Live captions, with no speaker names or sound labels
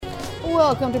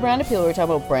Welcome to Brand Appeal, where we talk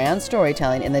about brand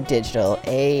storytelling in the digital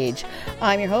age.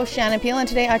 I'm your host, Shannon Peel, and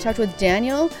today I talked with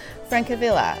Daniel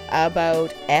Francavilla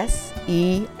about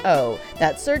SEO,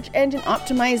 that's search engine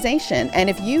optimization. And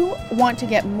if you want to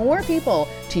get more people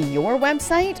to your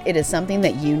website, it is something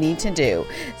that you need to do.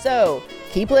 So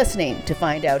keep listening to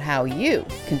find out how you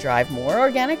can drive more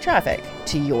organic traffic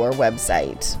to your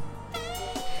website.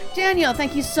 Daniel,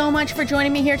 thank you so much for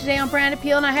joining me here today on Brand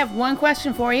Appeal, and I have one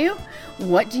question for you.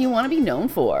 What do you want to be known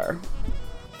for?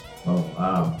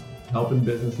 Helping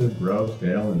businesses grow,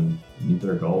 scale, and meet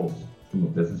their goals. From a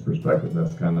business perspective,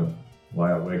 that's kind of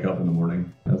why I wake up in the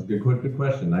morning. That's a good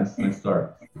question. Nice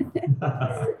start.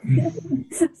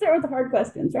 Start with the hard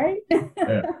questions, right?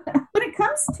 Yeah. When it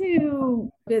comes to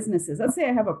businesses, let's say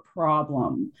I have a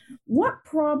problem. What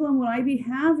problem would I be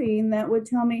having that would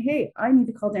tell me, hey, I need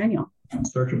to call Daniel?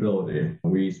 Searchability.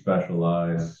 We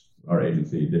specialize, our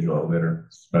agency, Digital Elevator,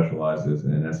 specializes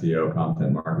in SEO,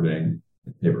 content marketing,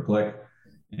 pay-per-click,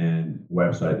 and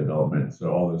website development.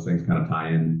 So all those things kind of tie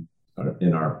in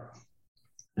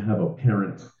have a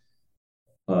parent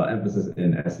emphasis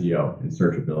in SEO, in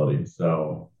searchability.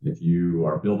 So if you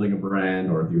are building a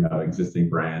brand, or if you have an existing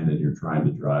brand and you're trying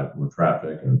to drive more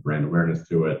traffic and brand awareness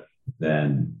to it,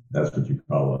 then that's what you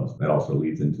call us. That also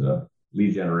leads into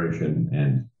lead generation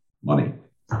and money,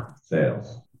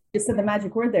 sales. You said the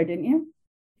magic word there, didn't you?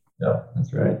 Yep,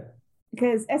 that's right.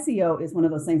 Because SEO is one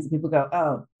of those things that people go,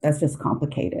 oh, that's just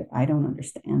complicated. I don't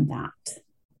understand that.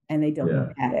 And they don't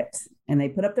look at it. And they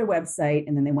put up their website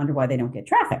and then they wonder why they don't get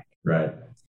traffic. Right.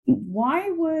 Why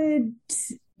would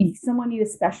someone need a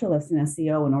specialist in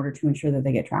SEO in order to ensure that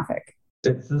they get traffic?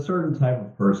 It's a certain type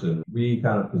of person. We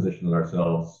kind of position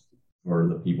ourselves for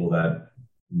the people that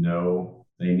know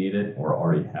they need it or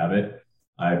already have it.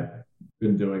 I've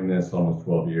been doing this almost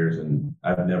 12 years, and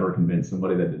I've never convinced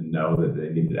somebody that didn't know that they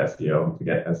needed SEO to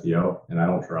get SEO, and I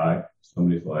don't try.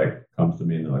 Somebody's like, comes to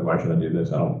me and they're like, why should I do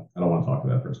this? I don't want to talk to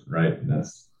that person, right? And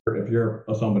that's, if you're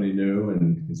somebody new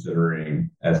and considering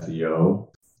SEO,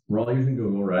 we're all using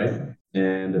Google, right?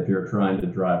 And if you're trying to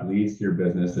drive leads to your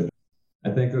business, I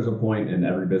think there's a point in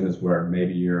every business where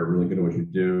maybe you're really good at what you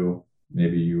do,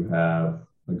 maybe you have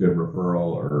a good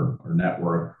referral or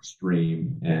network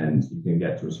stream, and you can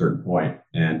get to a certain point.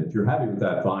 And if you're happy with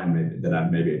that, fine.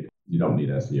 Maybe you don't need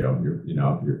SEO.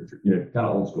 You're kind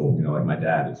of old school. Like my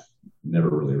dad has never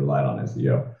really relied on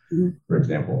SEO, for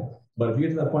example. But if you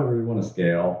get to that point where you want to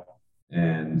scale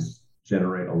and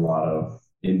generate a lot of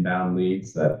inbound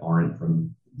leads that aren't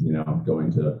from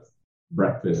going to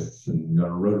breakfasts and going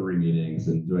to Rotary meetings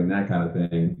and doing that kind of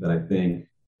thing, then I think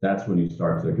that's when you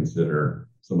start to consider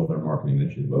some other marketing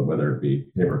initiatives, whether it be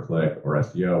pay-per-click or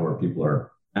SEO, where people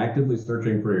are actively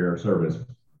searching for your service,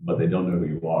 but they don't know who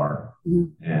you are.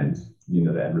 And,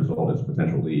 the end result is a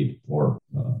potential lead or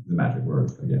the magic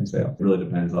word, again, sale. It really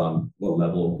depends on what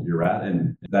level you're at.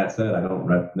 And that said, I don't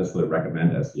necessarily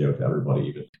recommend SEO to everybody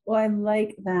even. Well, I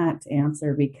like that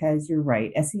answer because you're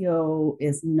right. SEO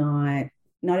is not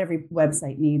every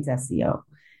website needs SEO.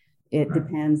 It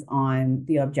depends on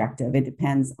the objective. It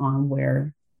depends on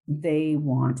where they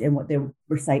want and what their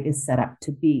site is set up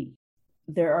to be.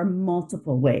 There are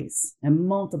multiple ways and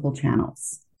multiple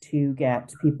channels to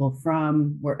get people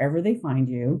from wherever they find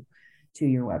you to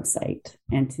your website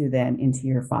and to then into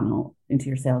your funnel, into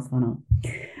your sales funnel.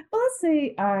 Well, let's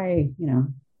say I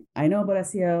know about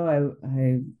SEO.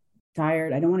 I'm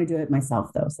tired. I don't want to do it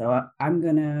myself though. So I'm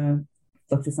going to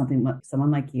look to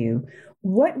someone like you.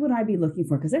 What would I be looking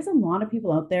for? Because there's a lot of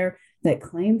people out there that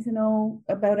claim to know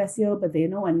about SEO, but they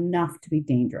know enough to be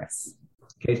dangerous.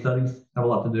 Case studies have a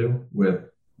lot to do with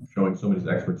showing somebody's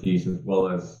expertise, as well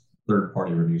as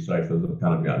third-party review sites. Those have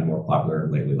kind of gotten more popular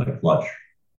lately, like Clutch.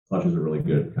 Clutch is a really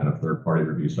good kind of third-party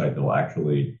review site. They'll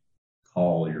actually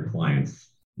call your clients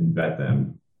and vet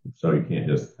them. So you can't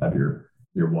just have your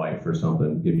wife or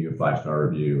something give you a 5-star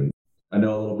review. And I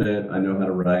know a little bit. I know how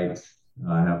to write.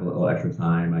 I have a little extra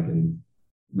time. I can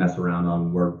mess around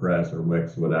on WordPress or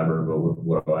Wix, whatever, but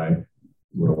what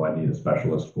do I need a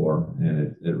specialist for?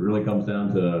 And it really comes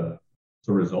down to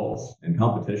results, and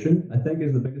competition, I think,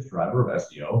 is the biggest driver of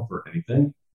SEO for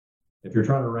anything. If you're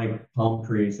trying to rank palm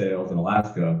tree sales in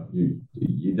Alaska,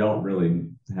 you don't really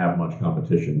have much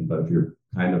competition. But if you're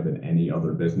kind of in any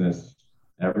other business,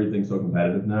 everything's so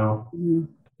competitive now.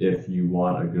 If you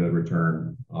want a good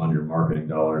return on your marketing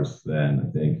dollars, then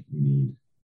I think you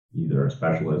need either a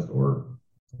specialist or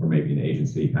maybe an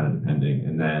agency, kind of depending.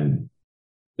 And then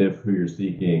if who you're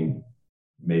seeking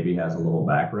maybe has a little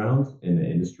background in the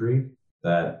industry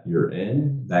that you're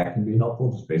in, that can be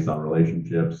helpful just based on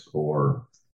relationships or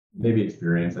maybe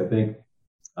experience.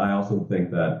 I also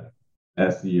think that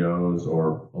SEOs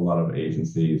or a lot of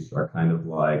agencies are kind of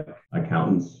like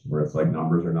accountants, where it's like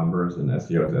numbers are numbers and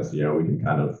SEO is SEO. We can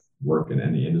kind of work in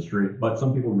any industry, but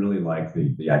some people really like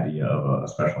the idea of a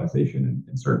specialization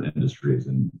in certain industries,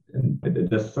 and it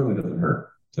just certainly doesn't hurt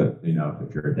to,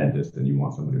 if you're a dentist and you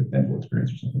want somebody with dental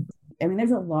experience or something. I mean,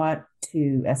 there's a lot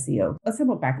to SEO. Let's talk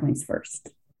about backlinks first,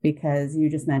 because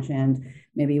you just mentioned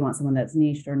maybe you want someone that's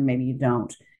niched or maybe you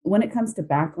don't. When it comes to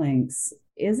backlinks,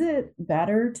 is it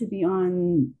better to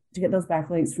get those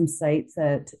backlinks from sites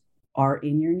that are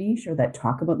in your niche or that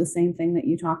talk about the same thing that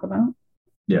you talk about?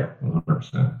 Yeah,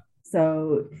 100%.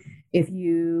 So if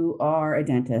you are a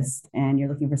dentist and you're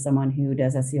looking for someone who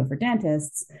does SEO for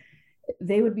dentists,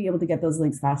 they would be able to get those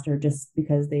links faster just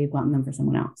because they've gotten them for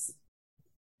someone else.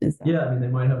 Yeah, I mean, they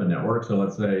might have a network. So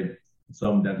let's say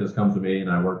some dentist comes to me and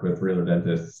I work with 3 other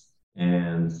dentists,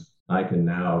 and I can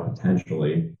now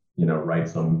potentially, write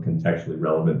some contextually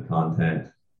relevant content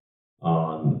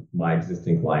on my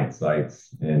existing client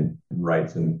sites and write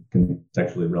some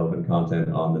contextually relevant content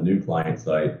on the new client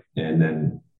site, and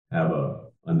then have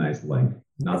a nice link.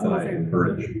 Not that I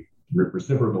encourage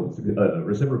reciprocal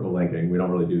linking. We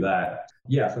don't really do that.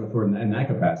 Yeah, so in that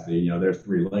capacity, there's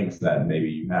 3 links that maybe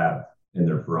you have, and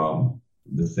they're from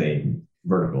the same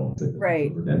vertical.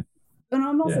 Right. And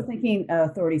I'm also thinking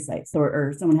authority sites,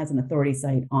 or someone has an authority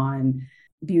site on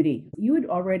beauty. You would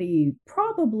already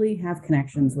probably have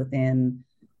connections within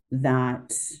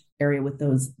that area with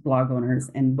those blog owners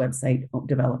and website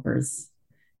developers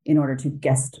in order to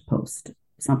guest post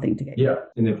something to get you. Yeah,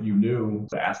 and if you knew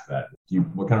to ask that,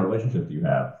 what kind of relationship do you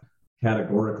have?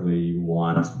 Categorically, you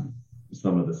want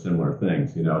some of the similar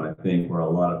things, and I think where a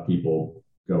lot of people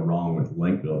go wrong with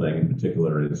link building in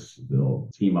particular is they'll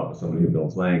team up with somebody who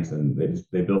builds links, and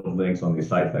they build links on these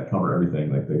sites that cover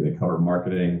everything. Like they cover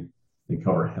marketing, they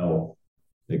cover health,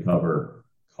 they cover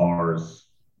cars,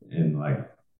 and like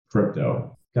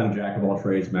crypto. Kind of jack of all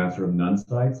trades, master of none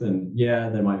sites. And yeah,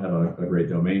 they might have a great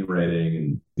domain rating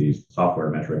and these software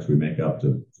metrics we make up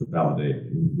to validate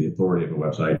the authority of a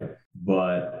website,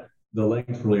 but the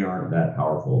links really aren't that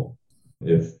powerful.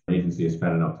 If an agency has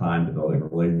spent enough time developing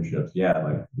relationships,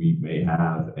 like we may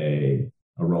have a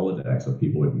Rolodex of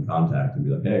people we can contact and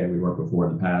be like, hey, we worked before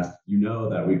in the past.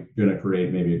 That we're going to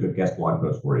create maybe a good guest blog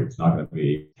post for you. It's not going to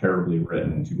be terribly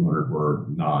written,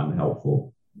 200-word,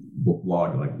 non-helpful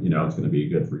blog. It's going to be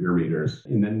good for your readers.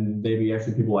 And then maybe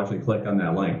people actually click on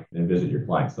that link and visit your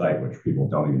client site, which people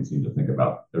don't even seem to think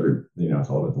about. It's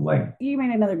all about the link. You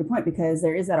made another good point, because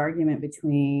there is that argument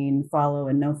between follow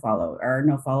and no follow. Are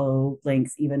no follow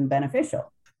links even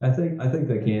beneficial? I think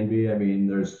they can be. I mean,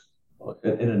 there's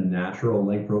in a natural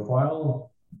link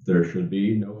profile, there should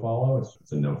be no follow.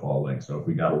 It's a no follow link. So if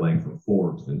we got a link from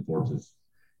Forbes, then Forbes is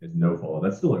no follow.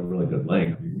 That's still a really good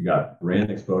link. You got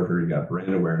brand exposure, you got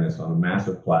brand awareness on a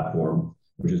massive platform,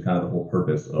 which is kind of the whole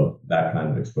purpose of that kind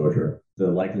of exposure.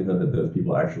 The likelihood that those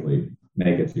people actually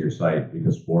make it to your site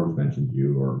because Forbes mentioned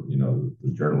you, or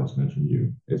the journalist mentioned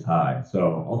you, is high.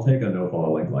 So I'll take a no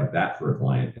follow link like that for a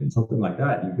client, and something like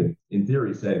that you could in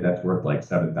theory say that's worth like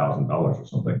 $7,000 or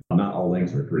something. Not all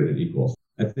links are created equal.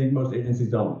 I think most agencies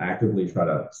don't actively try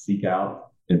to seek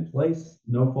out and place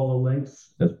no follow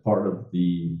links as part of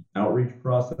the outreach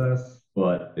process,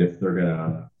 but if they're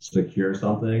gonna secure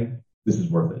something, this is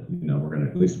worth it. We're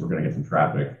gonna get some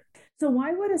traffic. So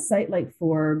why would a site like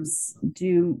Forbes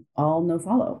do all no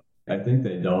follow? I think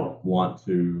they don't want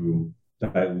to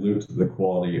dilute the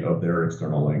quality of their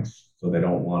external links. So they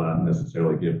don't want to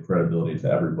necessarily give credibility to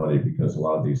everybody, because a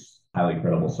lot of these highly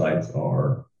credible sites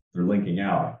they're linking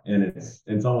out. And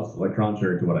it's almost like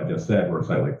contrary to what I just said, where a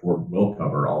site like Forbes will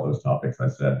cover all those topics I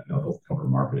said. They'll cover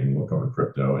marketing, they'll cover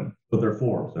crypto, but they're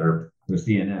Forbes, they're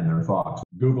CNN, they're Fox.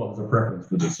 Google has a preference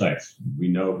for these sites. We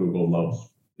know Google loves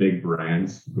big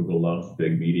brands. Google loves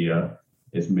big media.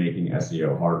 It's making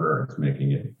SEO harder. It's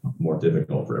making it more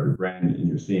difficult for every brand. And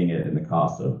you're seeing it in the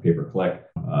cost of pay-per-click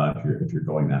if you're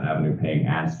going that avenue, paying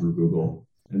ads through Google.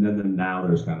 And then now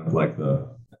there's kind of like the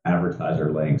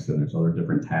advertiser links, and there's other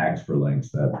different tags for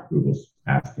links that Google's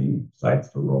asking sites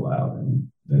to roll out. And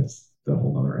that's the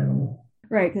whole other animal.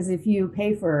 Right, because if you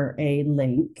pay for a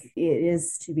link, it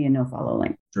is to be a no-follow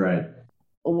link. Right.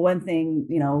 One thing,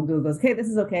 Google goes, okay, this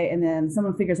is okay. And then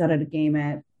someone figures out how to game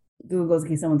it. Google goes,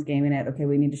 okay, someone's gaming it. Okay,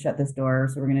 we need to shut this door.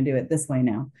 So we're going to do it this way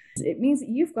now. It means that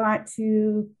you've got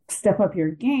to step up your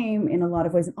game in a lot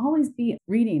of ways and always be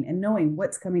reading and knowing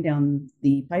what's coming down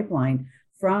the pipeline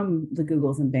from the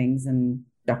Googles and Bings and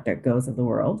DuckDuckGoes of the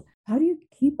world. How do you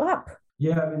keep up?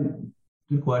 Yeah, I mean,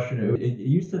 good question. It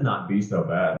used to not be so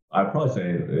bad. I'd probably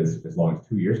say as long as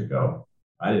 2 years ago,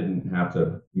 I didn't have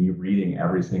to be reading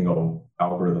every single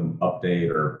algorithm update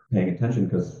or paying attention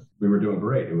because we were doing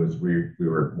great. It was we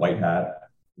were white hat.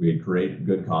 We'd create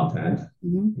good content.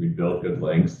 We'd build good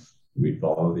links. We'd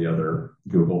follow the other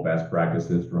Google best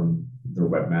practices from their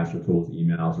webmaster tools,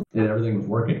 emails, and everything was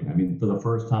working. I mean, for the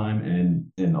first time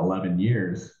in 11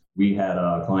 years, we had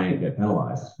a client get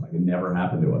penalized. Like, it never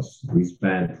happened to us. We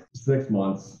spent 6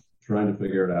 months trying to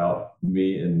figure it out.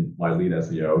 Me and my lead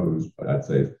SEO, who's I'd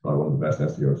say is probably one of the best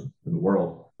SEOs in the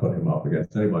world, put him up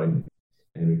against anybody,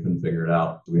 and we couldn't figure it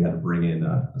out. So we had to bring in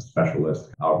a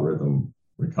specialist algorithm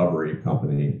recovery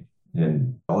company,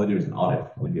 and all they do is an audit.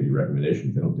 They give you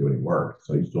recommendations. They don't do any work,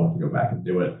 so you still have to go back and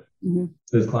do it.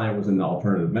 This client was in the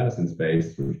alternative medicine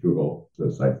space, which Google,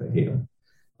 those sites, they hate them.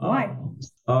 Why?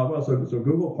 So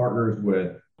Google partners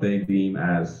with, they deem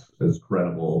as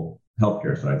credible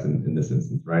healthcare sites in this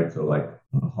instance, right? So like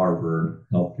Harvard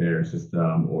healthcare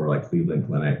system or like Cleveland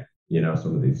Clinic,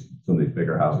 some of these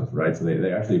bigger houses, right? So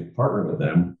they actually partner with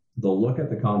them. They'll look at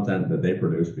the content that they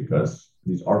produce because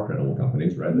these are credible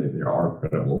companies, right? They are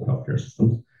credible healthcare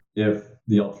systems. If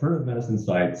the alternative medicine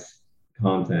sites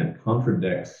content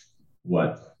contradicts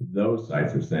what those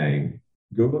sites are saying,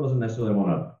 Google doesn't necessarily want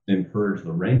to encourage the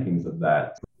rankings of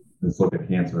that. Let's look at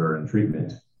cancer and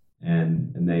treatment,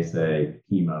 and they say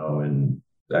chemo and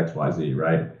XYZ,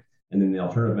 right? And then the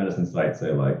alternative medicine sites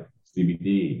say like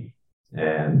CBD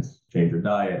and change your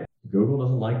diet. Google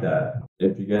doesn't like that.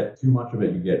 If you get too much of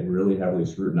it, you get really heavily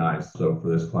scrutinized. So for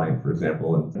this client, for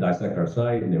example, and dissect our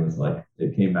site, and it was like,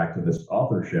 it came back to this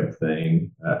authorship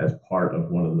thing as part of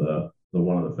one of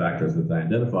the factors that they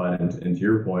identified. And to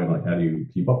your point, like, how do you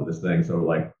keep up with this thing? So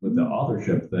like with the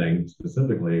authorship thing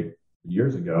specifically,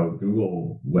 years ago,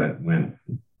 Google went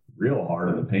real hard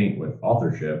in the paint with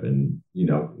authorship and,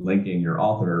 linking your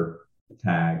author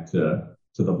tag to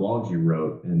the blogs you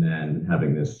wrote, and then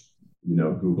having this,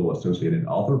 Google associated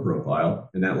author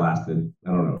profile. And that lasted, I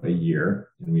don't know, a year.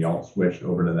 And we all switched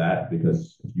over to that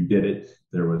because if you did it,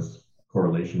 there was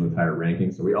correlation with higher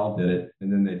rankings. So we all did it.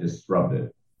 And then they just scrubbed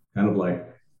it. Kind of like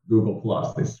Google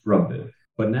Plus, they scrubbed it.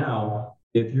 But now,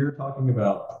 if you're talking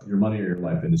about your money or your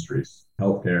life industries,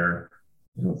 healthcare,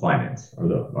 finance are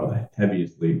the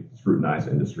heaviestly scrutinized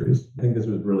industries. I think this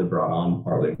was really brought on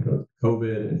partly because of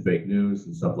COVID and fake news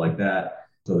and stuff like that.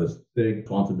 So this big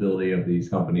responsibility of these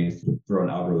companies to throw an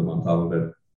algorithm on top of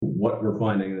it. What we're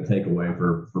finding, the takeaway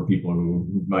for people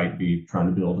who might be trying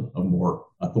to build a more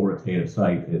authoritative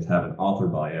site, is have an author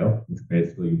bio, which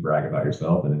basically you brag about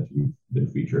yourself. And if you've been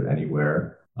featured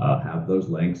anywhere, have those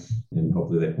links, and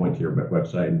hopefully they point to your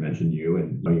website and mention you,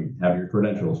 and you have your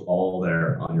credentials all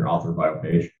there on your author bio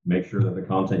page. Make sure that the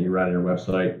content you write on your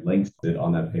website links it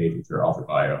on that page with your author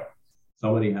bio.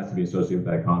 Somebody has to be associated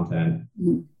with that content,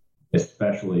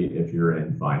 especially if you're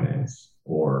in finance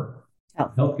or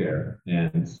healthcare.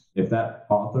 And if that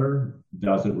author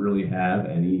doesn't really have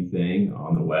anything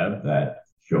on the web that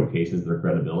showcases their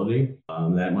credibility,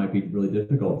 that might be really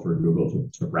difficult for Google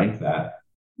to rank that,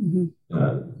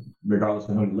 regardless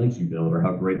of how many links you build or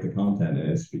how great the content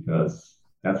is, because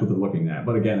that's what they're looking at.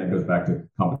 But again, it goes back to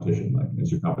competition. Like,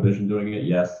 is your competition doing it?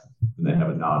 Yes. And they have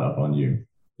a nod up on you.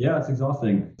 Yeah, it's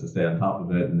exhausting to stay on top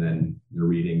of it. And then you're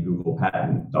reading Google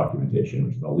patent documentation,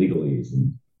 which is all legalese,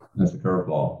 and that's a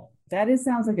curveball. That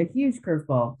sounds like a huge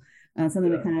curveball,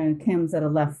 something that kind of comes out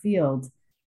of left field.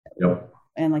 Yep.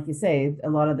 And like you say, a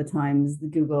lot of the times the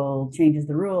Google changes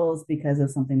the rules because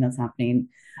of something that's happening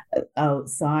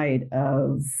outside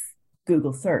of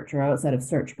Google search or outside of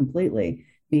search completely.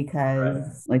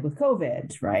 Because like with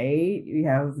COVID, right? You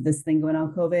have this thing going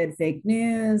on, COVID, fake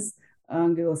news.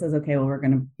 Google says, okay, well, we're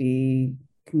going to be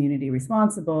community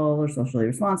responsible or socially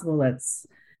responsible. Let's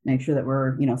make sure that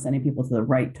we're, sending people to the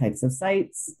right types of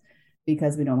sites,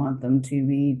 because we don't want them to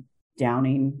be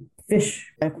downing fish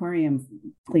aquarium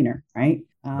cleaner, right?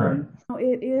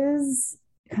 It is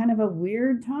kind of a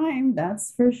weird time,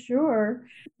 that's for sure.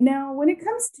 Now, when it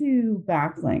comes to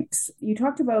backlinks, you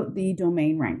talked about the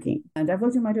domain ranking, and I've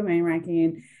looked at my domain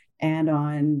ranking, and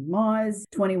on Moz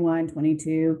 21,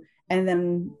 22, and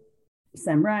then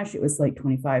SEMrush, it was like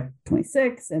 25,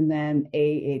 26, and then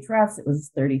Ahrefs, it was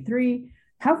 33.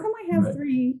 How come I have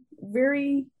three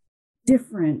very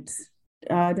different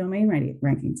domain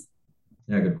rankings?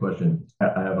 Yeah, good question.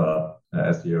 I have a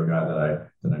SEO guy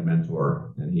that I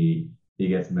mentor, and he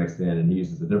gets mixed in, and he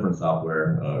uses a different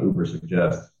software,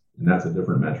 Ubersuggest, And that's a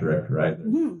different metric, right?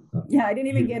 Yeah, I didn't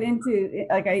even get into,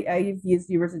 like, I've used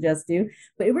Ubersuggest too,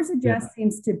 but Ubersuggest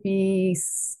seems to be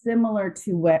similar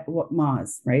to what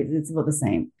Moz, right? It's about the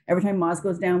same. Every time Moz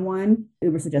goes down one,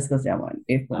 Ubersuggest goes down one.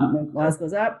 If Moz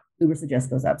goes up, Ubersuggest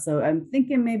goes up. So I'm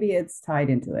thinking maybe it's tied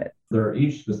into it. They're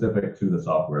each specific to the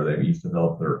software. They've each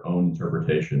developed their own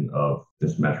interpretation of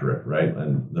this metric, right?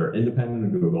 And they're independent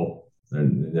of Google.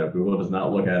 And Google does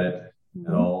not look at it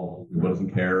at all. Google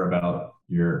doesn't care about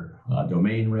your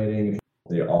domain rating.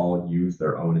 They all use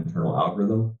their own internal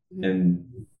algorithm. And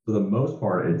for the most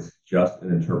part, it's just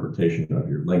an interpretation of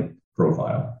your link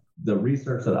profile. The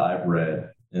research that I've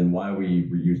read and why we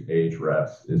use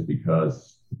Ahrefs is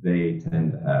because they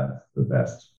tend to have the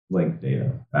best link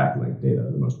data, backlink data,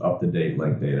 the most up-to-date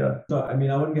link data. So, I mean,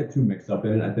 I wouldn't get too mixed up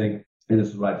in it. I think, and this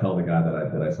is what I tell the guy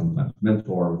that I sometimes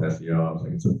mentor with SEO. I was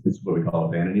like, it's what we call a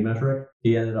vanity metric.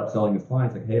 He ended up selling his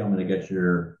clients like, hey, I'm going to get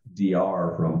your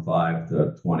DR from 5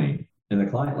 to 20. And the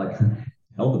client like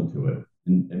held him to it.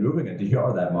 And moving a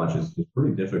DR that much is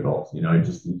pretty difficult. You can't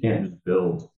just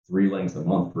build 3 links a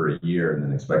month for a year and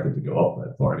then expect it to go up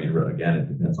that far. I mean, again,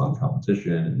 it depends on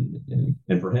competition.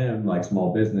 And for him, like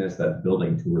small business, that's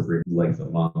building 2 or 3 links a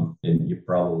month. And you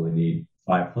probably need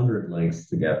 500 links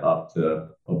to get up to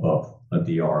above a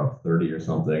DR of 30 or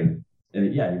something.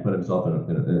 And he put himself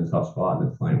in a tough spot.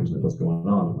 And the client was like, what's going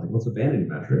on? I'm like, what's a vanity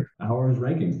metric? How are his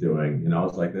rankings doing? I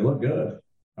was like, they look good.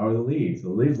 How are the leads? The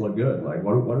leads look good. Like,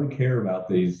 what do we care about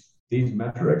these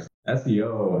metrics?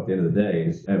 SEO at the end of the day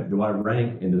is, do I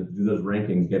rank and do those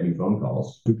rankings get me phone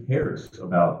calls? Who cares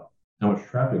about how much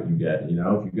traffic you get? If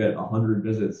you get 100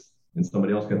 visits and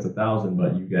somebody else gets 1,000,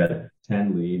 but you get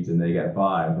 10 leads and they get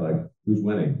 5, like who's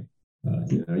winning?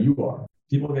 You are.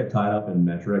 People get tied up in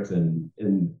metrics and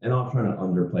I'm trying to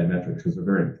underplay metrics because they're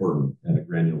very important at a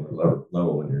granular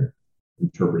level when you're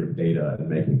interpreting data and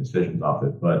making decisions off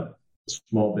it. But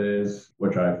small biz,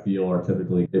 which I feel are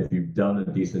typically, if you've done a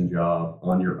decent job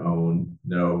on your own,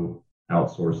 no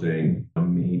outsourcing,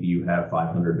 maybe you have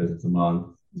 500 visits a month,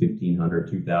 1,500,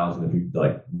 2,000 if you've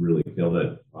like really killed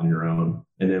it on your own.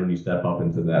 And then when you step up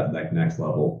into that next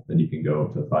level, then you can go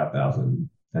to 5,000,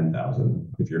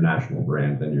 10,000. If you're a national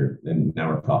brand, then now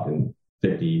we're talking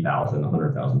 50,000,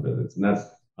 100,000 visits. And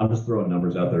I'm just throwing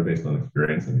numbers out there based on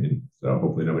experience. I mean, so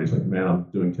hopefully nobody's like, man, I'm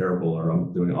doing terrible or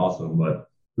I'm doing awesome, but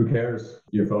who cares?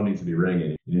 Your phone needs to be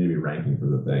ringing. You need to be ranking for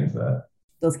the things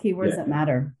those keywords that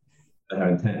matter. That have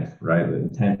intent, right? The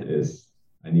intent is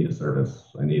I need a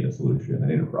service, I need a solution, I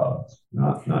need a product,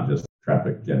 not just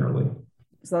traffic generally.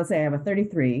 So let's say I have a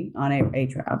 33 on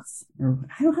Ahrefs, or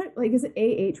is it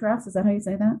Ahrefs? Is that how you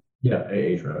say that? Yeah,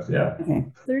 Ahrefs, yeah. Okay,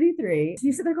 33. So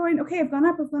you said they're going, okay, I've gone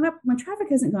up. My traffic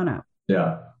hasn't gone up.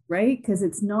 Yeah. Right? Because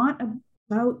it's not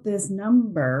about this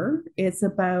number. It's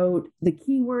about the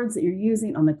keywords that you're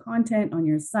using on the content on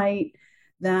your site.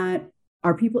 That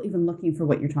are people even looking for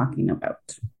what you're talking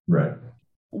about? Right.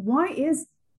 Why is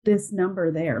this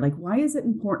number there? Like, why is it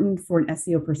important for an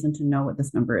SEO person to know what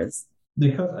this number is?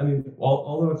 Because, I mean,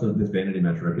 although it's this vanity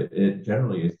metric, it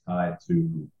generally is tied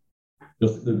to,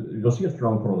 you'll see a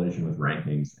strong correlation with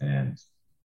rankings and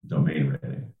domain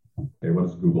rating. Okay, what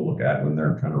does Google look at when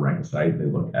they're trying to rank a site? They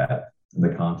look at the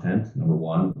content, number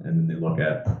one, and then they look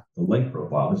at the link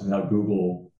profile. This is how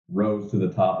Google rose to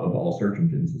the top of all search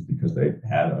engines, is because they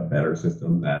had a better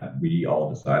system that we all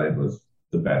decided was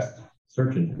the best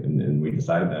search engine, and we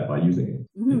decided that by using it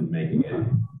and making it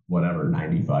whatever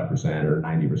 95% or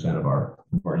 90% of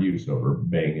our use over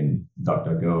Bing and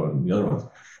DuckDuckGo and the other ones.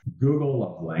 Google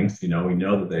loves links. We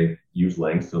know that they use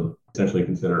links to essentially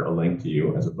consider a link to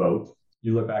you as a vote.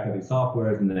 You look back at these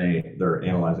softwares and they're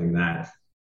analyzing that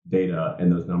data,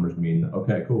 and those numbers mean,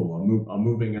 okay, cool, I'm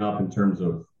moving up in terms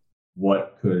of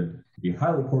what could be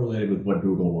highly correlated with what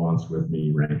Google wants with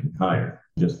me ranking higher.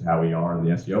 Just how we are in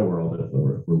the SEO world, if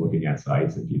we're looking at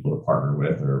sites and people to partner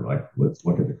with, or like, let's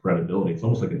look at the credibility. It's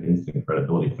almost like an instant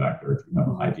credibility factor if you have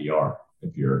an IDR,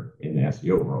 if you're in the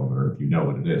SEO world, or if you know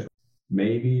what it is.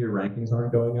 Maybe your rankings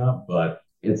aren't going up, but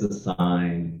it's a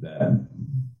sign that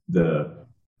the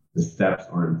steps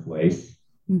are in place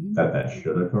that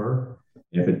should occur.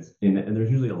 If it's and there's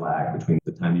usually a lag between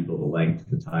the time you build a link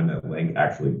to the time that link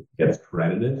actually gets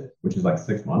credited, which is like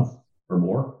 6 months or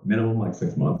more, minimum like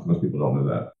 6 months. Most people don't know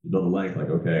that. You build a link like,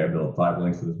 okay, I built 5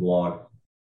 links to this blog.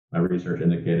 My research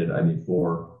indicated I need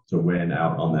 4 to win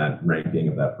out on that ranking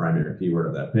of that primary keyword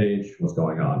of that page. What's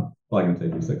going on? Probably going to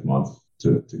take you 6 months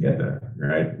to get there,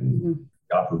 right? And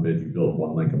God forbid you build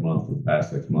 1 link a month for the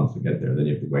past 6 months to get there. Then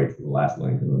you have to wait for the last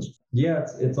link. And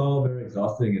it's all very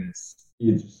exhausting, and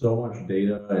it's so much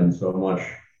data and so much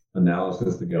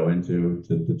analysis to go into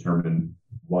to determine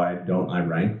why don't I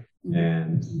rank.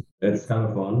 And It's kind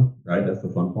of fun, right? That's the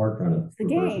fun part, trying to It's the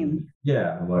game.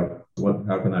 Yeah, like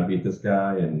how can I beat this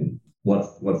guy and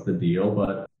what's the deal?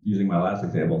 But using my last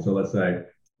example, so let's say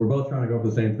we're both trying to go for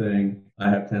the same thing. I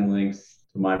have 10 links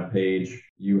to my page,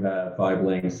 you have 5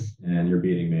 links, and you're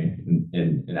beating me.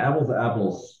 In apples to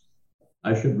apples,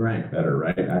 I should rank better,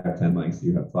 right? I have 10 links,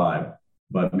 you have 5,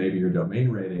 but maybe your domain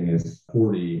rating is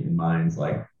 40 and mine's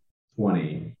like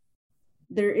 20.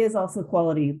 There is also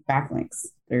quality backlinks.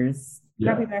 There's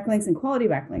crappy backlinks and quality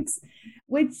backlinks,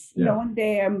 which, you know, one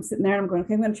day I'm sitting there and I'm going,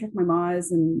 okay, I'm going to check my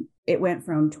Moz, and it went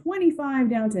from 25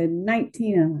 down to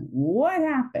 19. And I'm like, what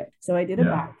happened? So I did a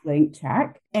backlink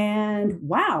check, and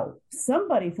wow,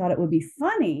 somebody thought it would be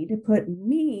funny to put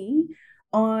me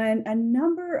on a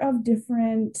number of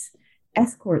different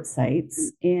escort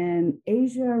sites in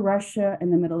Asia, Russia,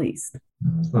 and the Middle East.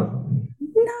 It's not funny.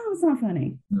 No, it's not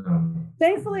funny. No.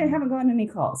 Thankfully, I haven't gotten any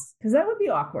calls, because that would be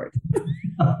awkward.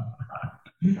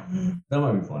 That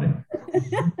might be funny.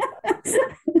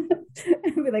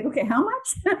 I'd be like, okay, how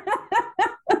much?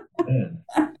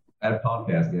 At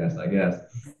podcast, yes, I guess.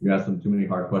 You asked them too many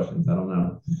hard questions. I don't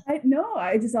know.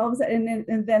 I just all of a sudden,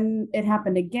 and then it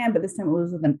happened again, but this time it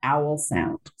was with an owl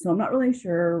sound. So I'm not really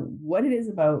sure what it is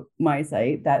about my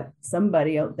site that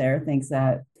somebody out there thinks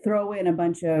that throw in a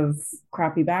bunch of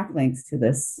crappy backlinks to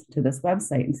this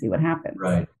website and see what happens.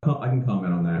 Right. I can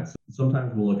comment on that. So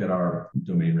sometimes we'll look at our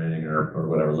domain rating or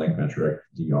whatever link metric,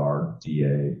 DR, DA,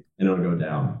 and it'll go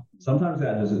down. Sometimes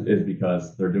that is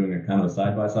because they're doing a kind of a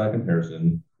side-by-side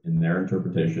comparison in their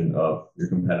interpretation of your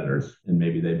competitors, and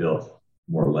maybe they built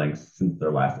more links since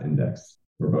their last index.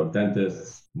 We're both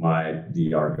dentists. My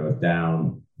DR goes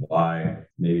down. Why?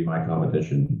 Maybe my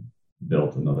competition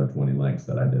built another 20 links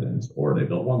that I didn't, or they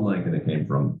built one link and it came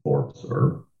from Forbes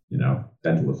or, you know,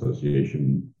 Dental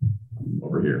Association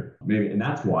over here. Maybe, and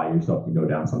that's why your stuff can go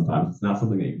down sometimes. It's not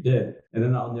something that you did. And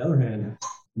then on the other hand,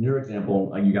 in your example,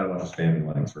 like you got a bunch of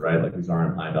spamming links, right? Like these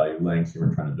aren't high value links. You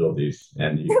weren't trying to build these,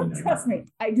 and trust me,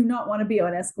 I do not want to be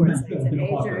on escort sites in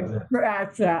Asia,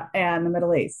 Russia, and the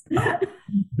Middle East.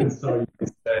 And so you can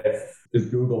say, is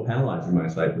Google penalizing my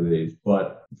site for these?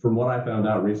 But from what I found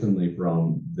out recently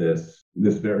from this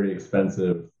very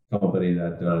expensive company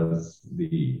that does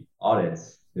the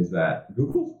audits, is that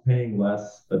Google's paying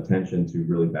less attention to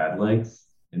really bad links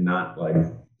and not like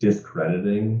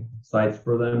discrediting sites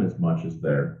for them as much as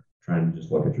they're trying to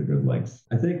just look at your good links.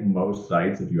 I think most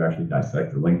sites, if you actually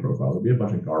dissect their link profile, there'll be a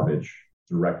bunch of garbage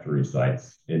directory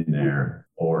sites in there,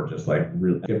 or just like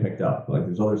really get picked up. Like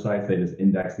there's other sites, they just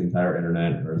index the entire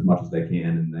internet or as much as they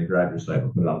can, and they grab your site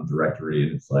and put it on the directory,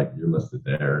 and it's like you're listed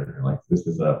there, and you're like, this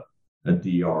is a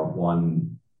DR1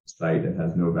 site that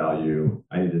has no value.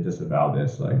 I need to disavow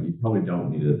this. Like you probably don't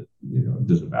need to,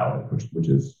 disavow it, which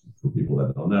is for people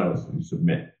that don't know, is you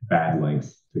submit bad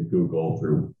links to Google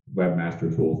through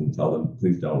webmaster tools and tell them,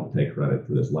 please don't take credit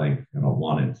for this link. I don't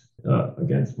want it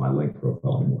against my link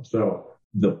profile anymore. So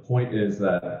the point is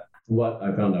that what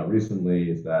I found out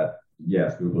recently is that,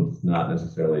 yes, Google does not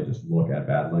necessarily just look at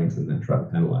bad links and then try to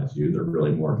penalize you. They're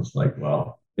really more just like,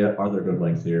 well, are there good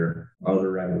links here? Are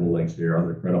there reputable links here? Are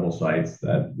there credible sites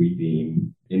that we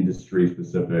deem industry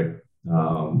specific?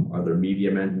 Are there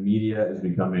media? Media is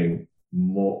becoming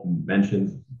more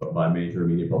mentioned by major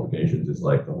media publications is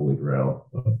like the holy grail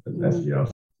of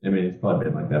SEO. I mean, it's probably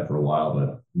been like that for a while,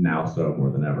 but now so more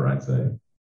than ever, I'd say.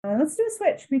 Let's do a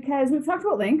switch, because we've talked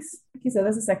about links. Like you said,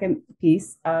 that's the second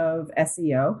piece of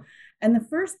SEO. And the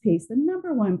first piece, the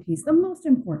number one piece, the most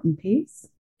important piece,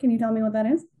 can you tell me what that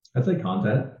is? I'd say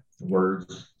content,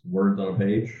 words on a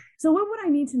page. So what would I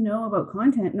need to know about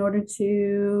content in order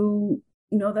to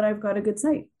know that I've got a good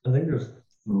site? I think there's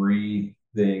 3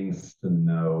 things to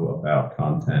know about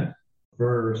content.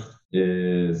 First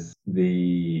is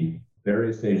the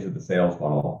various stages of the sales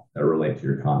funnel that relate to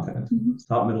your content. Mm-hmm. It's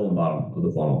top, middle, and bottom of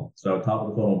the funnel. So top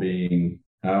of the funnel being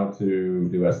how to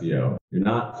do SEO. You're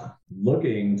not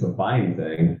looking to buy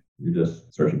anything. You're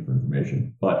just searching for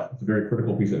information. But it's a very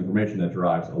critical piece of information that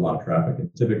drives a lot of traffic. And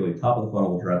typically, top of the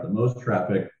funnel will drive the most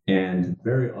traffic and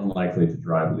very unlikely to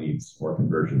drive leads or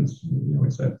conversions, we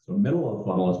said. So middle of the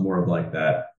funnel is more of like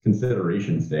that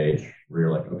consideration stage where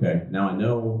you're like, okay, now I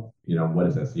know, what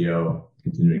is SEO?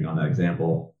 Continuing on that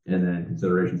example. And then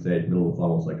consideration stage, middle of the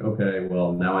funnel is like, okay,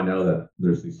 well, now I know that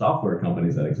there's these software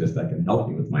companies that exist that can help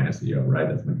me with my SEO, right?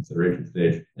 That's my consideration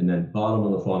stage. And then bottom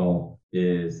of the funnel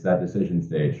is that decision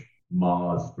stage.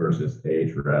 Moz versus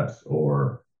Ahrefs,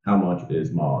 or how much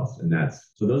is Moz? And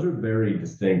so those are very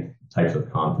distinct types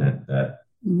of content that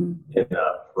in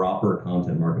a proper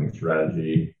content marketing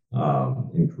strategy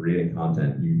in creating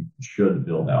content, you should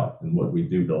build out, and what we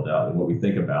do build out, and what we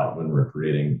think about when we're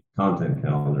creating content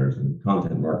calendars and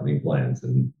content marketing plans.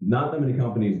 And not that many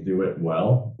companies do it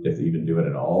well, if they even do it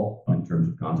at all, in terms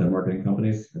of content marketing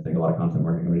companies. I think a lot of content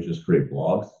marketing companies just create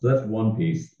blogs. So that's one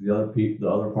piece. The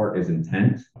other part is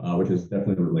intent, which is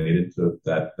definitely related to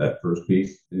that first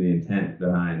piece. The intent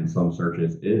behind some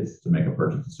searches is to make a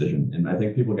purchase decision. And I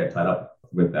think people get tied up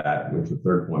with that, which the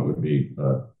third point would be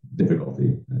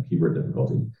difficulty, keyword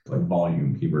difficulty, like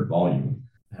volume, keyword volume,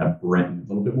 have a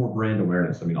little bit more brand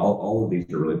awareness. I mean, all of these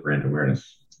are really brand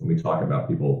awareness. When we talk about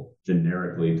people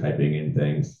generically typing in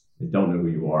things, they don't know who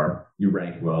you are, you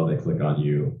rank well, they click on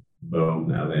you, boom,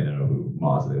 now they know who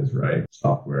Moz is, right?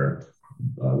 Software,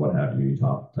 what have you,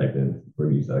 type in, we're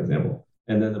going to use that example.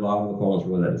 And then the bottom of the funnel is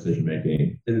really that decision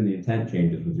making. And then the intent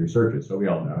changes with your searches. So we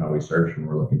all know how we search when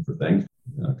we're looking for things.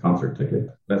 Concert ticket,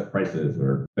 best prices,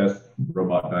 or best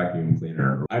robot vacuum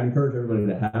cleaner. I'd encourage everybody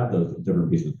to have those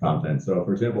different pieces of content. So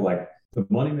for example, like the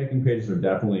money-making pages are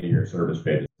definitely your service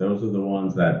pages. Those are the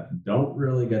ones that don't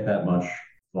really get that much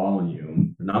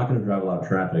volume. They're not going to drive a lot of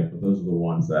traffic, but those are the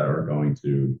ones that are going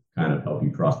to kind of help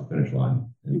you cross the finish line.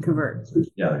 And convert.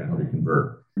 Yeah, they're going to help you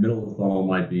convert. The middle of the funnel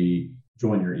might be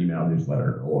join your email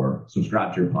newsletter or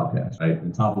subscribe to your podcast, right?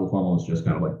 The top of the funnel is just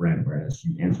kind of like brand awareness.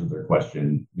 You answer their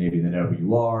question. Maybe they know who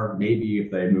you are. Maybe if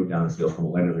they move down the sales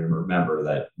funnel later, they remember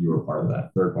that you were part of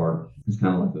that. Third part is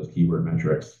kind of like those keyword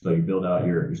metrics. So you build out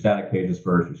your static pages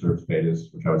first, your service pages,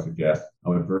 which I would suggest. I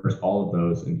would verse all of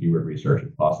those in keyword research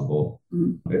if possible.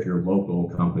 Mm-hmm. If you're a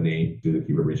local company, do the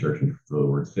keyword research and throw the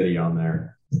word city on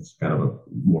there. It's kind of a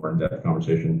more in-depth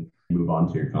conversation. Move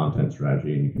on to your content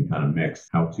strategy, and you can kind of mix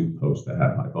how to posts that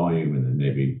have high volume, and then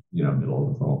maybe, middle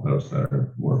of the funnel posts that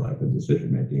are more like the decision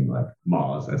making, like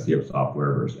Moz SEO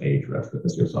software versus Ahrefs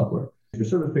SEO software. Your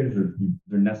service pages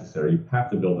they're necessary. You have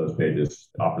to build those pages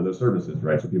to offer those services,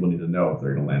 right? So people need to know if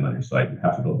they're going to land on your site. You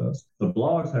have to build those. The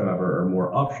blogs, however, are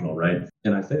more optional, right?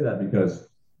 And I say that because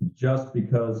just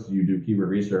because you do keyword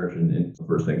research, and the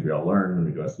first things we all learn when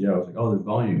we do SEO is like, oh, there's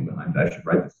volume behind it, I should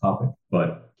write this topic.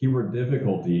 But keyword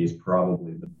difficulty is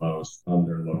probably the most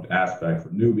underlooked aspect for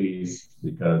newbies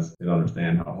because they don't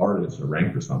understand how hard it is to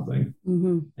rank for something.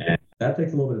 Mm-hmm. And that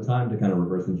takes a little bit of time to kind of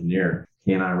reverse engineer.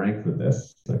 Can I rank for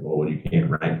this? It's like, well, when you can't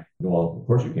rank, well, of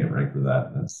course you can't rank for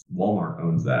that. That's Walmart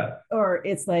owns that. Or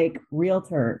it's like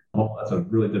Realtor. Oh, that's a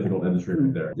really difficult industry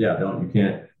right there. Yeah, you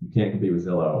can't compete with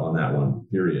Zillow on that one,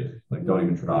 period. Like, don't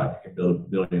even try. You can build a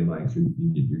billion links.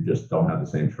 You just don't have the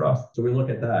same trust. So we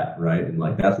look at that, right? And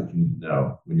like, that's what you need to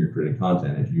know when you're creating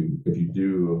content. If you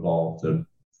do evolve to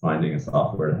finding a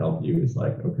software to help you, it's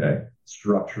like, okay,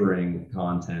 structuring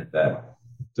content that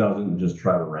doesn't just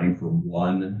try to rank for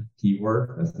one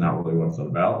keyword. That's not really what it's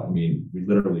about. I mean, we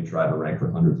literally try to rank for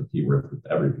hundreds of keywords with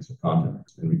every piece of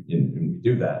content. And we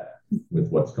do that with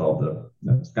what's called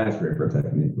the skyscraper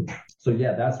technique. So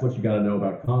yeah, that's what you got to know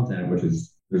about content, which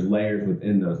is there's layers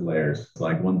within those layers. It's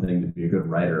like one thing to be a good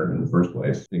writer in the first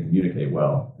place and communicate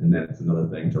well. And then it's another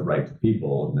thing to write to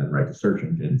people and then write to search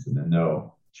engines and then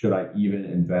know, should I even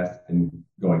invest in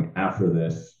going after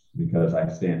this because I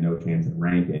stand no chance of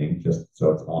ranking just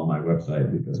so it's on my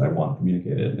website because I want to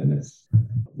communicate it. And it's,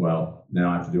 well, now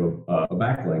I have to do a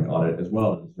backlink audit as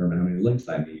well to determine how many links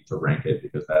I need to rank it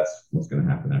because that's what's going to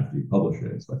happen after you publish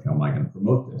it. It's like, how am I going to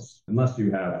promote this? Unless you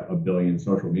have a billion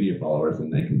social media followers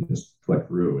and they can just click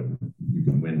through and you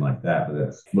can win like that.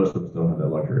 But most of us don't have that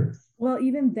luxury. Well,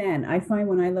 even then, I find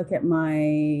when I look at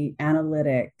my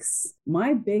analytics,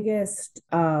 my biggest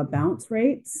bounce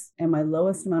rates and my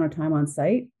lowest amount of time on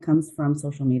site comes from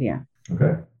social media.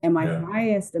 Okay. And my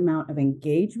highest amount of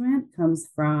engagement comes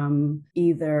from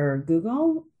either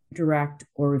Google, direct,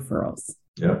 or referrals.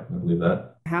 Yeah, I believe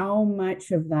that. How much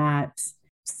of that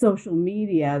social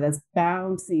media that's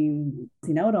bouncing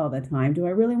out all the time do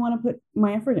I really want to put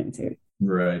my effort into?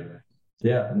 Right.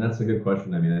 Yeah, and that's a good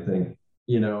question. I mean, I think,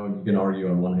 you can argue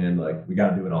on one hand, like, we got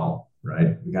to do it all,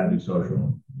 right? We got to do social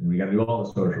and we got to do all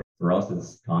the social. For us,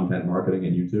 it's content marketing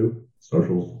and YouTube.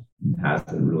 Socials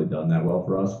hasn't really done that well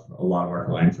for us. A lot of our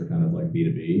clients are kind of like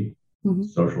B2B. Mm-hmm.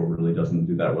 Social really doesn't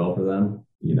do that well for them.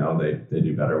 They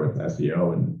do better with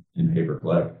SEO and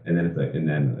pay-per-click. And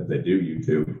then if they do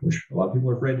YouTube, which a lot of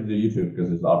people are afraid to do YouTube because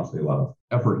there's obviously a lot of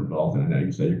effort involved. And I know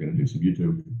you said you're going to do some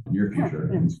YouTube in your future.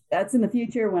 Yeah. That's in the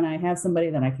future when I have somebody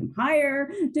that I can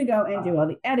hire to go and do all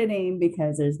the editing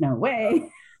because there's no way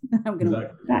I'm going to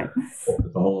work that.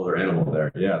 It's a whole other animal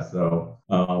there. Yeah. So,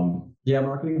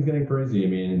 marketing is getting crazy. I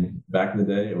mean, back in the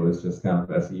day, it was just kind of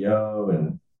SEO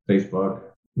and Facebook.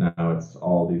 Now it's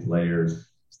all these layers.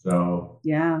 So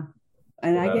yeah.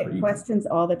 And I get questions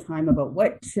all the time about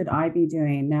what should I be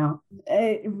doing. Now,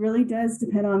 it really does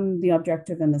depend on the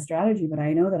objective and the strategy, but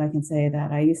I know that I can say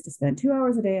that I used to spend 2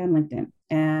 hours a day on LinkedIn,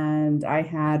 and I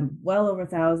had well over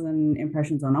 1,000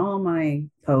 impressions on all my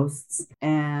posts,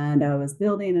 and I was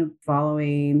building a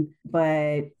following,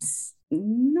 but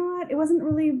it wasn't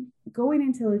really going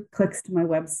into clicks to my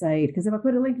website, because if I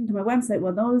put a link into my website,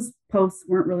 well, those posts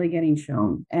weren't really getting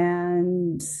shown.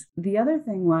 And the other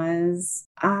thing was,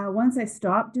 once I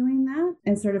stopped doing that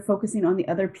and started focusing on the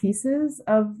other pieces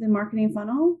of the marketing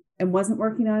funnel and wasn't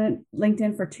working on it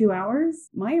LinkedIn for 2 hours,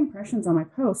 my impressions on my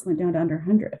posts went down to under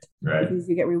 100. Right. Because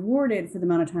you get rewarded for the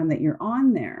amount of time that you're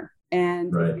on there. And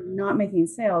if you're not making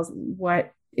sales, all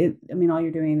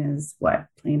you're doing is what?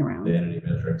 Playing around. Vanity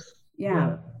metrics.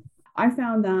 Yeah. I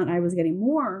found that I was getting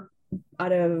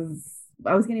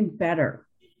getting better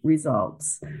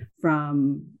results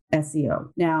from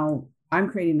SEO. Now, I'm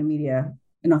creating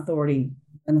an authority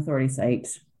site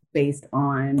based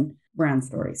on brand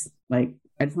stories. Like,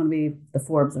 I just want to be the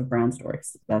Forbes of brand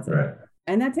stories. That's it. Right.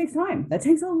 And that takes time. That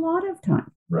takes a lot of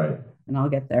time. Right. And I'll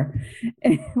get there.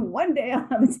 One day I'll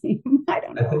have a team. I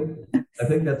don't know. I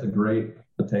think that's a great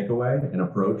takeaway and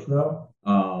approach, though.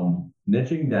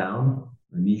 Niching down.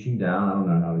 Or niching down. I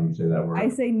don't know how you say that word. I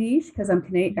say niche because I'm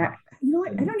Canadian. You know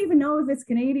what? I don't even know if it's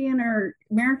Canadian or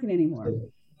American anymore.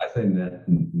 I say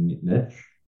niche.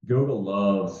 Google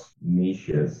loves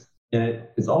niches. And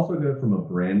it's also good from a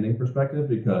branding perspective,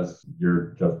 because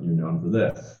you're known for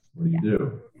this. What do you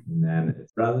do? And then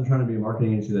rather than trying to be a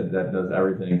marketing agency that does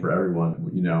everything for everyone,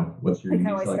 what's your like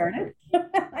how I started?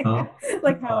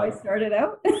 Like how I started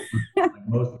out?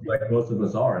 like most of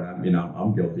us are, and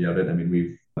I'm guilty of it. I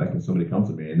mean, if somebody comes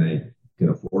to me and they can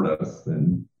afford us,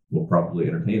 then we'll probably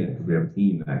entertain it, because we have a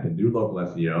team that can do local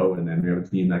SEO, and then we have a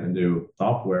team that can do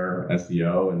software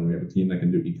SEO, and we have a team that can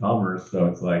do e-commerce. So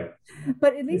it's like,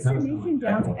 but at least you're niching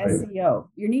down to SEO.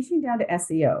 You're niching down to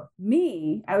SEO.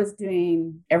 Me, I was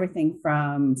doing everything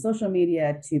from social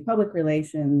media to public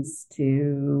relations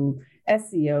to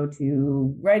SEO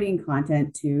to writing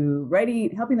content to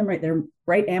helping them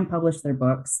write and publish their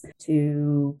books,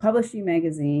 to publishing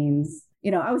magazines.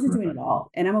 I was just doing it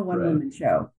all, and I'm a one-woman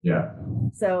show. Yeah.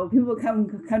 So people come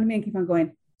to me and keep on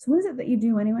going, so what is it that you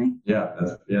do anyway? Yeah,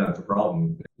 that's a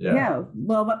problem. Yeah.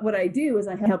 Well, what I do is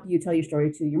I help you tell your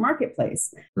story to your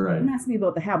marketplace. Right. Don't ask me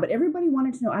about the how, but everybody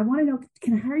wanted to know. I want to know,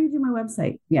 can I hire you to do my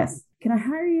website? Yes. Can I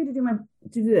hire you to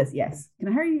do this? Yes. Can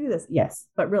I hire you to do this? Yes.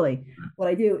 But really, what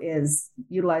I do is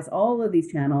utilize all of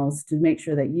these channels to make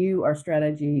sure that your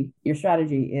strategy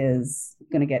is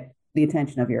going to get the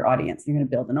attention of your audience. You're going to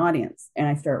build an audience. And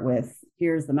I start with,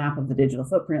 here's the map of the digital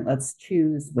footprint. Let's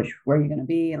choose where you're going to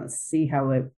be, and let's see how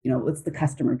what's the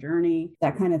customer journey,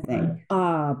 that kind of thing.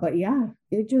 But yeah,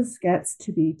 it just gets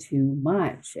to be too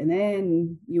much. And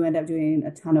then you end up doing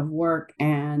a ton of work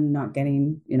and not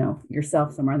getting,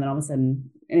 yourself somewhere. And then all of a sudden,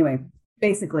 anyway,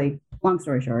 basically, long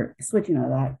story short, switching out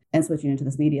of that and switching into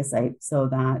this media site so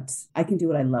that I can do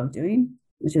what I love doing,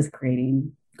 which is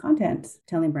creating content,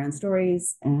 telling brand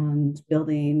stories, and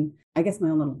building, I guess, my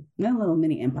own little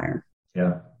mini empire.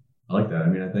 Yeah, I like that. I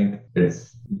mean, I think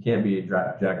you can't be a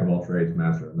jack of all trades,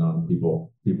 master of none.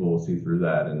 People will see through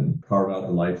that and carve out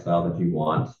the lifestyle that you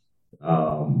want.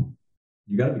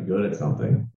 You got to be good at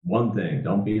something. One thing,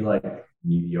 don't be like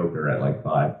mediocre at like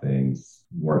 5 things,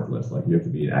 worthless. Like, you have to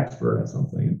be an expert at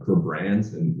something. For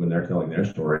brands, and when they're telling their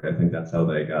story, I think that's how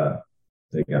they gotta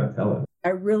tell it. I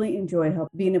really enjoy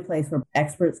being a place where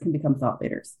experts can become thought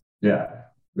leaders. Yeah,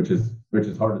 which is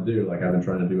hard to do. Like, I've been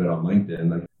trying to do it on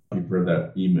LinkedIn. Like, you've heard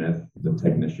that E-myth, the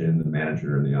technician, the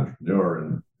manager, and the entrepreneur.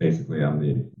 And basically, I'm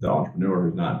the entrepreneur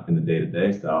who's not in the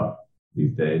day-to-day stuff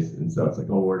these days. And so it's like,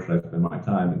 oh, where should I spend my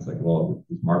time? It's like, well,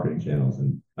 these marketing channels.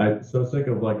 And I'm so sick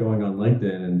of like going on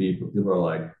LinkedIn and people are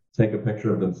like, take a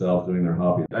picture of themselves doing their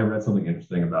hobby. I read something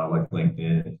interesting about like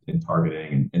LinkedIn and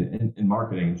targeting and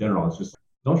marketing in general. It's just,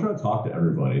 don't try to talk to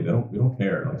everybody. We don't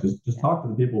care. Like, just talk to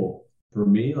the people. For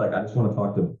me, like, I just want to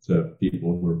talk to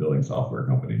people who are building software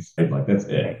companies. Like, that's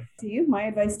it. My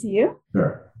advice to you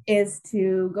is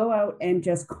to go out and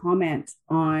just comment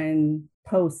on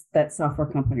posts that software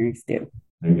companies do.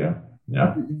 There you go.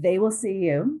 Yeah. They will see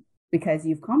you because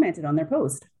you've commented on their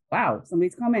post. Wow,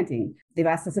 somebody's commenting. They've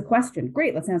asked us a question.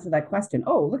 Great, let's answer that question.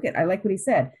 Oh, look I like what he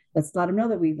said. Let's let them know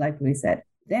that we like what he said.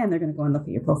 Then they're going to go and look at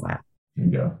your profile. There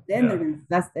you go. Then they're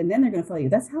going to follow you.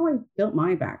 That's how I built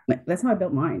That's how I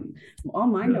built mine. All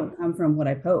mine don't come from what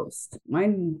I post.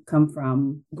 Mine come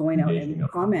from going out and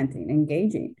commenting,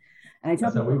 engaging. And I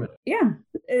tell people,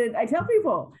 I tell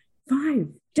people 5.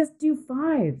 Just do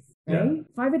 5. Right?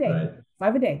 5 a day. Right.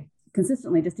 5 a day.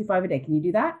 consistently, just do 5 a day. Can you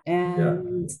do that?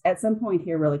 And at some point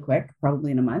here, really quick,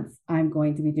 probably in a month, I'm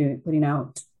going to be putting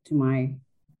out to my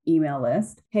email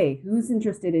list, hey, who's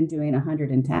interested in doing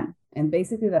 110? And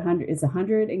basically that 100 is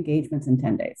 100 engagements in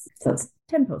 10 days. So it's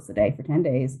 10 posts a day for 10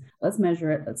 days. Let's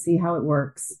measure it. Let's see how it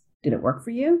works. Did it work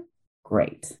for you?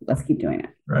 Great. Let's keep doing it.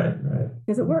 Right.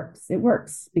 Because it works. It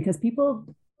works because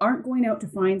people aren't going out to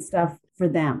find stuff for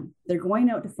them. They're going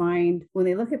out to find, when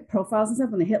they look at profiles and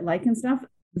stuff, when they hit like and stuff,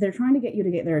 they're trying to get you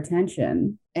to get their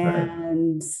attention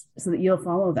and so that you'll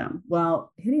follow them.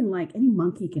 Well, hitting like, any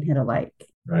monkey can hit a like.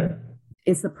 Right.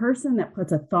 It's the person that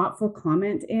puts a thoughtful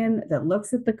comment in, that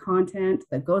looks at the content,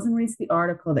 that goes and reads the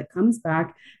article, that comes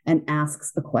back and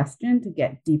asks the question to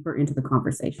get deeper into the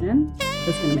conversation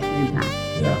that's going to make an impact.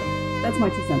 Yeah. That's my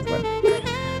 2 cents worth.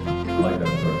 I like that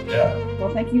approach. Yeah.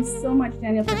 Well, thank you so much,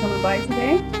 Daniel, for coming by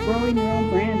today, growing your own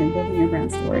brand and building your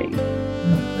brand story. Yeah,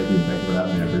 thank you for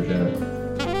having me. I appreciate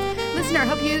it. Listener, I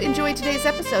hope you enjoyed today's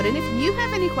episode. And if you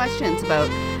have any questions about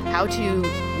how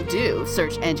to do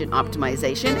search engine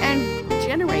optimization and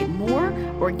generate more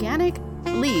organic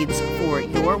leads for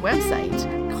your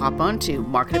website, hop on to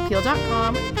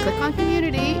marketappeal.com, click on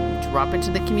community, drop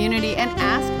into the community, and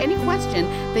ask any question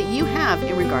that you have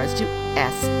in regards to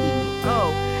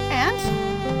SEO.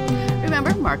 And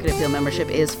remember, Market Appeal membership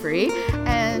is free,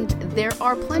 and there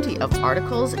are plenty of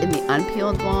articles in the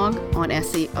Unpeeled blog on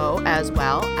SEO, as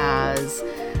well as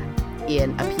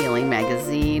in Appealing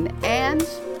magazine and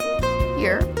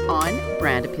here on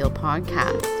Brand Appeal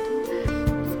podcast.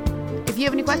 If you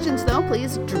have any questions, though,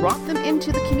 please drop them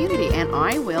into the community, and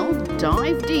I will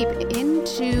dive deep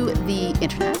into the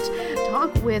internet,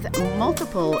 talk with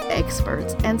multiple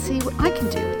experts, and see what I can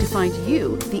do to find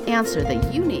you the answer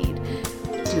that you need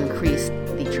to increase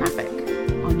the traffic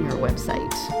on your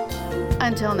website.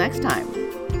 Until next time,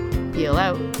 peel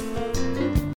out.